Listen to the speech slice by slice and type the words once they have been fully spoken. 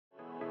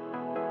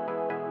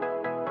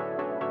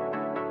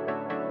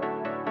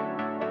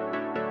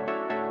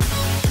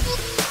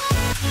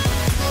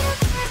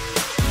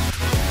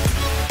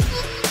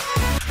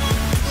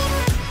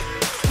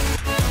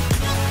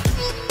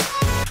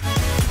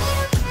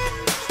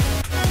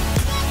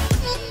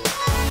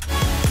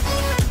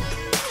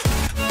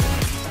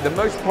The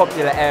most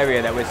popular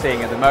area that we're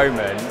seeing at the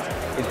moment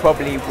is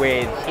probably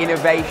with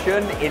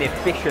innovation in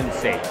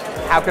efficiency.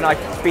 How can I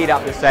speed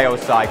up the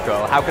sales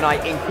cycle? How can I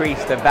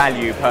increase the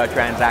value per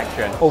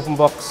transaction?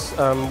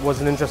 OpenBox was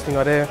an interesting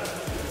idea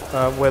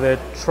where they're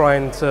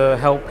trying to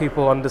help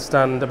people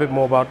understand a bit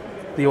more about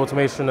the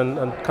automation and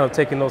kind of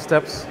taking those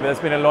steps. There's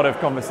been a lot of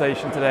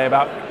conversation today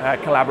about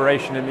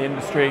collaboration in the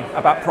industry,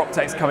 about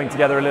proptechs coming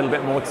together a little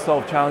bit more to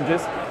solve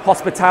challenges.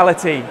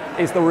 Hospitality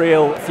is the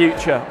real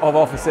future of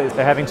offices.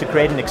 They're having to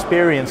create an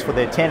experience for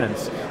their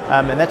tenants,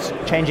 and that's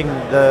changing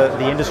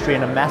the industry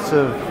in a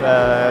massive,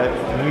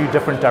 new,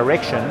 different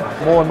direction.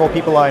 More and more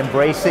people are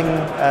embracing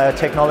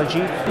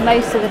technology.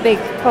 Most of the big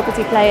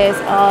property players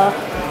are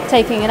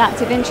taking an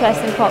active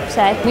interest in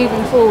proptech,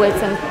 moving forward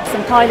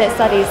some pilot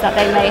studies that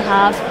they may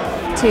have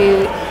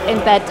to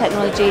embed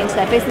technology into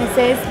their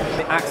businesses.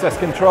 The access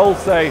control,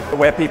 so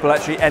where people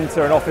actually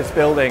enter an office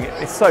building,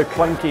 it's so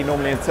clunky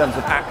normally in terms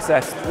of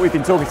access. We've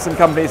been talking to some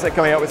companies that are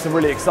coming up with some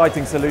really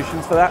exciting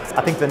solutions for that.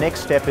 I think the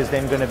next step is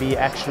then going to be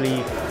actually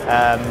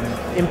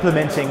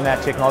implementing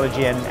that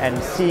technology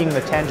and seeing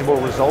the tangible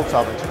results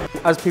of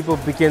it. As people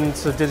begin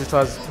to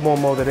digitize more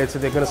and more of their data,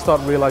 they're going to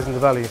start realizing the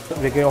value.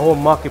 They're getting a whole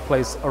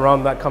marketplace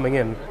around that coming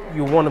in.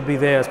 You want to be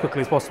there as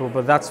quickly as possible,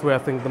 but that's where I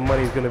think the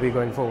money is going to be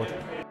going forward.